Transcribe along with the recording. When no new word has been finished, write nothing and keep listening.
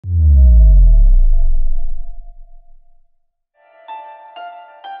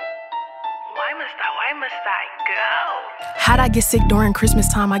must I go? How'd I get sick during Christmas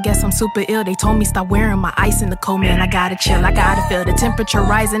time? I guess I'm super ill. They told me stop wearing my ice in the cold, man. I gotta chill, I gotta feel the temperature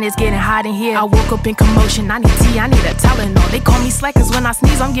rising. It's getting hot in here. I woke up in commotion. I need tea, I need a Tylenol. They call me slack cause when I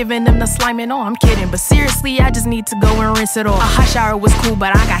sneeze, I'm giving them the slime and all. I'm kidding, but seriously, I just need to go and rinse it off. A hot shower was cool,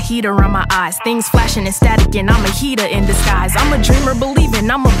 but I got heat around my eyes. Things flashing and static, and I'm a heater in disguise. I'm a dreamer believing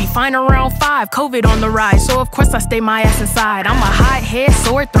I'ma be fine around 5. COVID on the rise, so of course I stay my ass inside. I'm a hot head,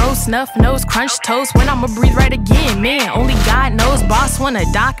 sore throat, snuff nose, crunch toast. When I'ma breathe right again, man, only God knows. Boss want a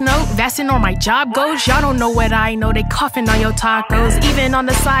doc note, vaccine on my job goes. Y'all don't know what I know, they coughing on your tacos. Even on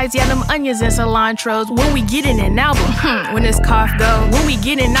the sides, yeah, them onions and cilantros. When we getting an album, when this cough go. When we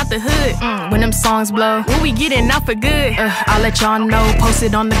getting out the hood, when them songs blow. When we getting out for good, I'll let y'all know.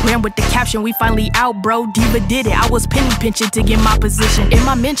 Posted on the gram with the caption, we finally out, bro. Diva did it, I was penny pinching to get my position. In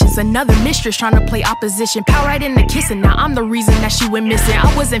my mentions, another mistress trying to play opposition. Power right in the kissing, now I'm the reason that she went missing.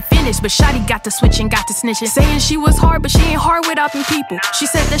 I wasn't finished, but Shotty got to switch and got to snitching. Saying she was hard, but she ain't hard without them people. She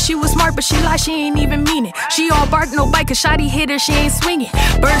said that she was smart, but she lied, she ain't even mean it. She all bark, no bite, cause Shotty hit her, she ain't swinging.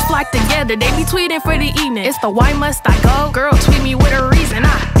 Birds flock together, they be tweeting for the evening. It's the why must I go? Girl, tweet me with her